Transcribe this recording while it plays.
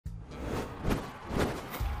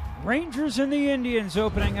Rangers and the Indians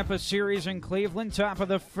opening up a series in Cleveland. Top of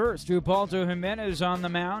the first, Ubaldo Jimenez on the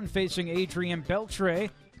mound facing Adrian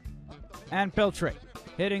Beltre. And Beltre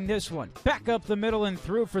hitting this one. Back up the middle and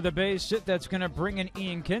through for the base hit. That's going to bring in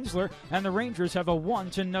Ian Kinsler, and the Rangers have a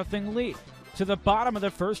 1-0 lead. To the bottom of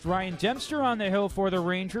the first, Ryan Dempster on the hill for the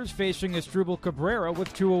Rangers facing Asdrubal Cabrera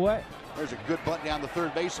with 2 away. There's a good bunt down the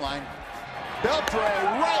third baseline. Beltre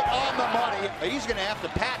right on the money. He's going to have to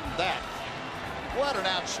patent that. What an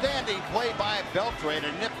outstanding play by Beltre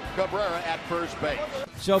to nip Cabrera at first base.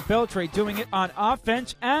 So Beltre doing it on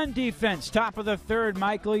offense and defense. Top of the third,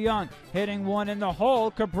 Michael Young hitting one in the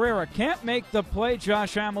hole. Cabrera can't make the play.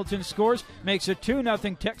 Josh Hamilton scores, makes it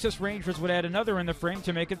 2-0. Texas Rangers would add another in the frame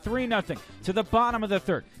to make it 3-0. To the bottom of the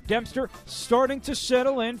third, Dempster starting to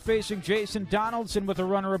settle in, facing Jason Donaldson with a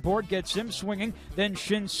runner aboard, gets him swinging. Then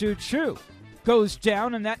Shin-Soo Choo goes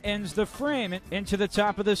down, and that ends the frame. Into the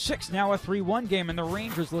top of the sixth, now a 3-1 game, and the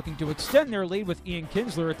Rangers looking to extend their lead with Ian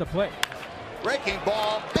Kinsler at the plate. Breaking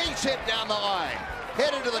ball, base hit down the line.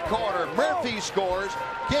 Hit into the corner. Murphy scores.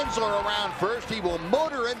 Kinsler around first. He will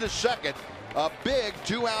motor into second. A big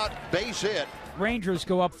 2-out base hit. Rangers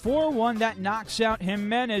go up 4-1. That knocks out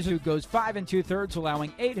Jimenez, who goes 5 2/3,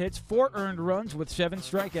 allowing 8 hits, 4 earned runs with 7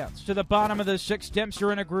 strikeouts. To the bottom of the sixth,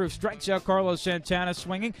 Dempster in a groove strikes out Carlos Santana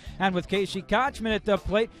swinging, and with Casey Kochman at the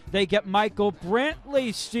plate, they get Michael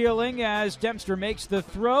Brantley stealing as Dempster makes the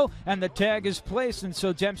throw, and the tag is placed, and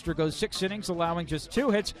so Dempster goes 6 innings, allowing just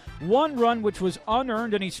 2 hits, 1 run, which was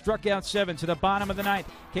unearned, and he struck out 7. To the bottom of the ninth,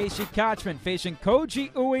 Casey Kochman facing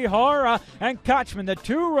Koji Uehara, and Kochman, the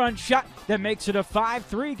 2-run shot that makes it a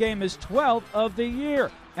 5-3 game, is 12th of the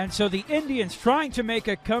year. And so the Indians trying to make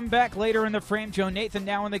a comeback later in the frame. Joe Nathan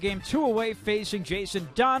now in the game, 2 away, facing Jason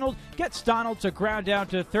Donald. Gets Donald to ground down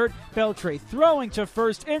to third. Beltre throwing to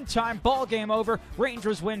first in time. Ball game over.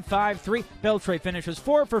 Rangers win 5-3. Beltre finishes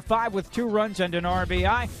 4 for 5 with 2 runs and an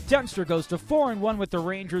RBI. Dempster goes to 4-1 with the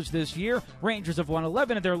Rangers this year. Rangers have won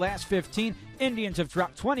 11 of their last 15. Indians have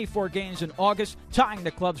dropped 24 games in August, tying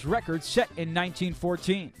the club's record set in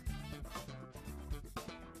 1914.